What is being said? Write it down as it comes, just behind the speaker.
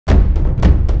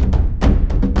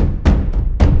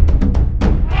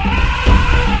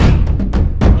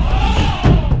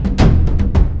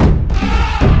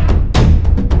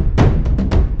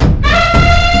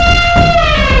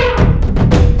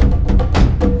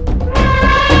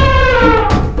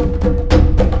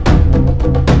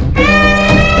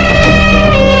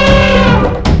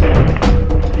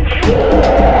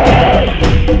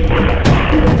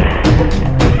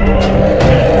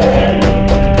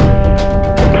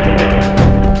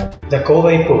The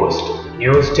Covai Post,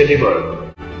 news delivered.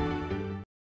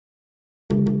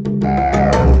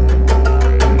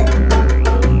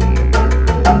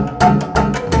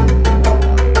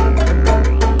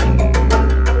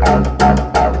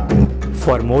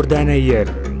 For more than a year,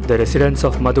 the residents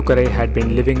of Madukarrai had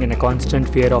been living in a constant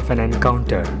fear of an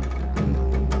encounter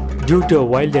due to a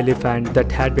wild elephant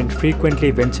that had been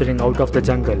frequently venturing out of the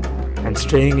jungle and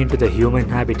straying into the human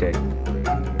habitat.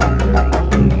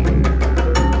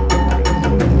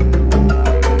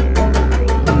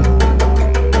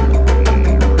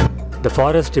 The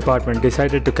forest department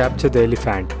decided to capture the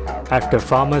elephant after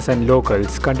farmers and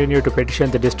locals continued to petition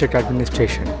the district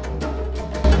administration.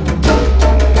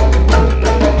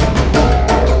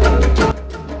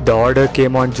 The order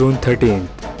came on June 13th,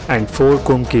 and 4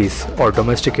 Kumkis or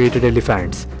domesticated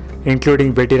elephants,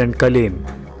 including Vetir and Kaleem,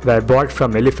 were brought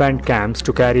from elephant camps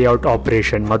to carry out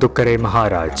Operation Madukarrai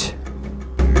Maharaj.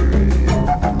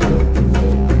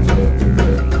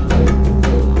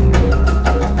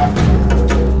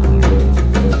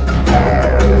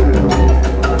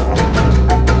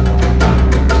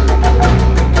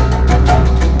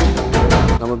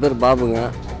 நம்ம பேர் பாபுங்க.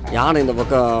 யானை இந்த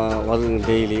பக்கம் வருதுங்க.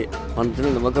 Daily வந்துட்டு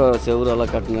இந்த பக்கம்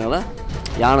செவுரெல்லாம் கட்டினால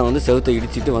யானை வந்து செவுத்தை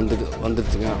இடிச்சிட்டு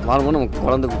வந்துடுச்சுங்க. வரும்போது நம்ம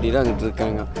குழந்தை குட்டி தான் அங்கிட்டு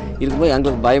இருக்காங்க. இருக்கும்போது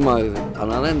எங்களுக்கு பயமாகுது.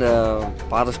 அதனால் இந்த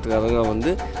ஃபாரஸ்ட்டுக்காரங்க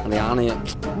வந்து அந்த யானையை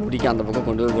பிடிக்க அந்த பக்கம்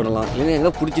கொண்டு போய் விடலாம், இல்லைன்னா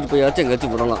எங்கே பிடிச்சிட்டு போயாச்சும்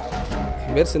எங்கேயாச்சும் விடலாம்.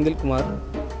 என் பேர் செந்தில்குமார்.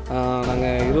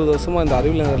 நாங்கள் 20 வருஷமாக இந்த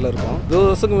அறிவியல் நகரில் இருக்கோம். 20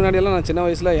 வருஷத்துக்கு முன்னாடியெல்லாம் நான் சின்ன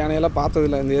வயசில் யானையெல்லாம்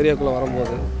பார்த்ததில்லை இந்த ஏரியாவுக்குள்ளே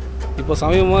வரும்போது. இப்போ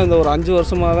சமீபமாக இந்த ஒரு 5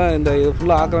 வருஷமாக தான் இந்த இது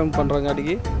ஃபுல்லாக ஆக்கிரமிப்பு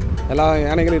பண்ணுறங்காட்டிக்கு எல்லா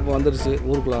யானைகளும் இப்போ வந்துடுச்சு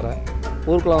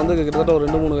ஊருக்குள்ளே வந்து கிட்டத்தட்ட ஒரு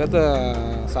 2-3 பேர்த்த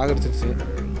சாகடிச்சிருச்சு.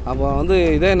 அப்போ வந்து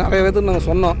இதே நிறைய பேர்த்துக்கு நாங்கள்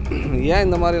சொன்னோம், ஏன்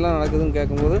இந்த மாதிரிலாம் நடக்குதுன்னு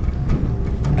கேட்கும்போது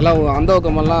எல்லாம் அந்த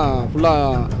பக்கமெல்லாம்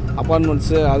ஃபுல்லாக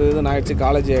அப்பார்ட்மெண்ட்ஸு அது இதுன்னு ஆகிடுச்சு,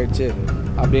 காலேஜ் ஆகிடுச்சு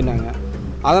அப்படின்னாங்க.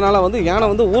 அதனால் வந்து யானை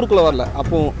வந்து ஊருக்குள்ளே வரல.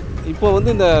 இப்போ வந்து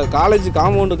இந்த காலேஜ்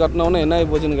காம்பவுண்டு கட்டினோன்னே என்ன ஆகி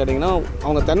போச்சுன்னு கேட்டிங்கன்னா,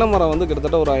 அவங்க தென்னை மரம் வந்து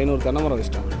கிட்டத்தட்ட ஒரு 500 தென்னை மரம்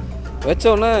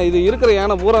வச்சோடனே இது இருக்கிற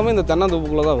யானை பூராமே இந்த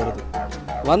தென்னந்தோப்புக்குள்ளே தான் வருது.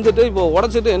 வந்துட்டு இப்போ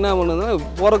உடச்சிட்டு என்ன பண்ணுதுன்னா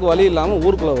போகிறக்கு வழி இல்லாமல்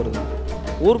ஊருக்குள்ளே வருது.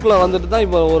 ஊருக்குள்ளே வந்துட்டு தான்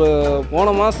இப்போ ஒரு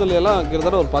போன மாதத்துலையெல்லாம்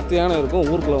கிட்டத்தட்ட ஒரு 10 யானை இருக்கும்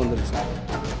ஊருக்குள்ளே வந்துடுச்சு.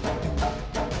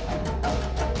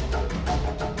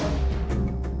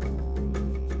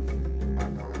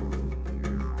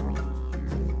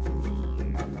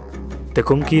 The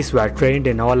Kumkis were trained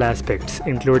in all aspects,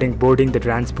 including boarding the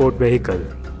transport vehicle.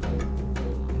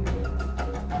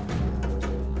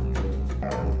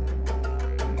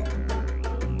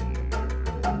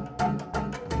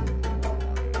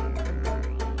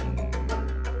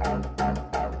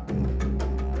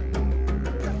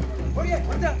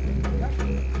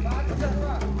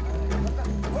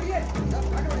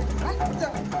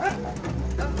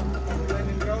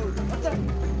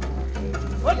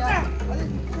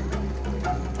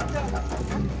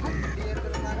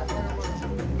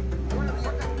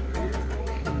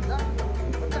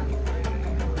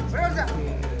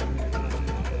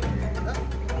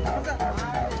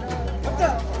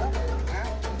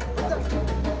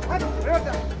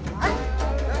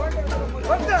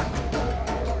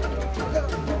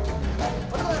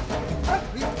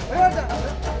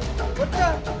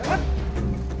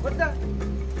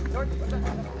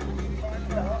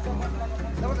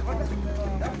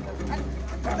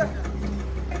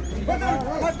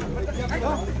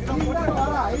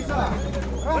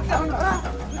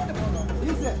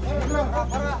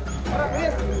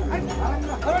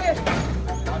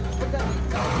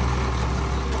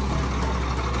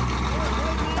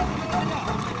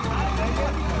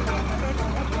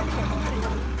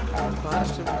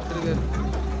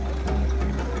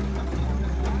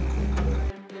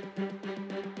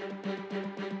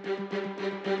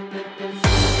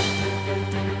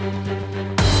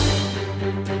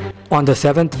 On the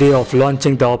 7th day of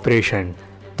launching the operation,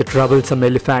 the troublesome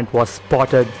elephant was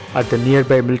spotted at the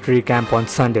nearby military camp on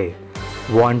Sunday,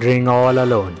 wandering all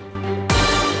alone.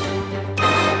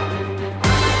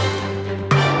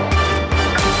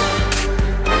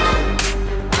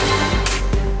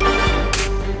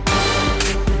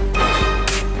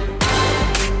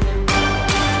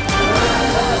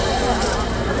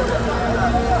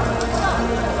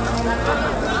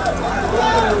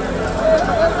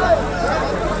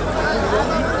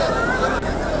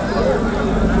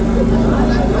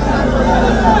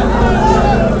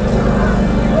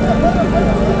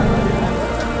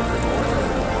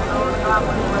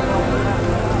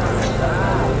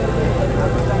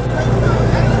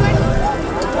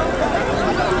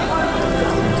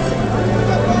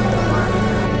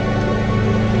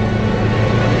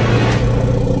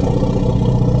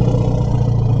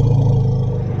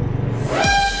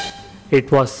 It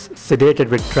was sedated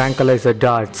with tranquilizer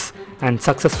darts, and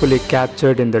successfully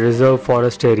captured in the reserve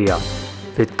forest area,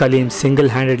 with Kaleem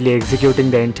single-handedly executing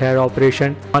the entire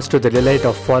operation, much to the delight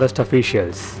of forest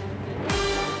officials.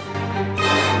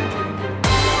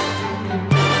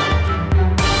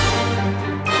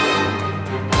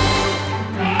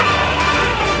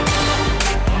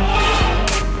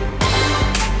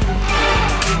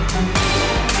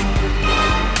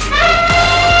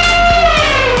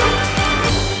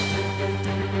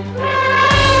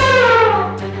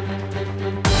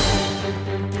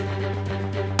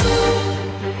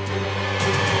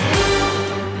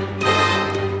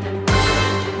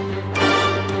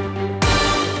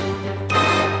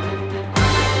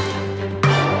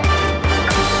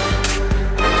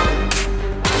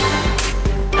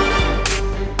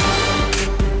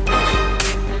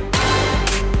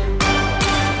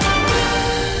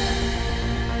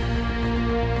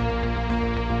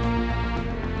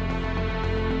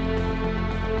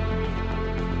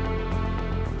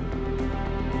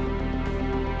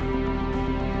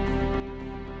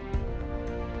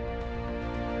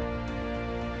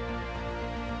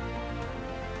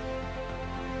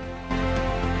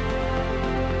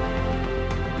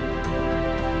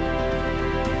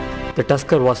 The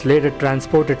tusker was later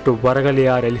transported to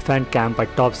Varagaliyar elephant camp at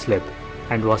Topslip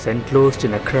and was enclosed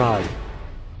in a kraal.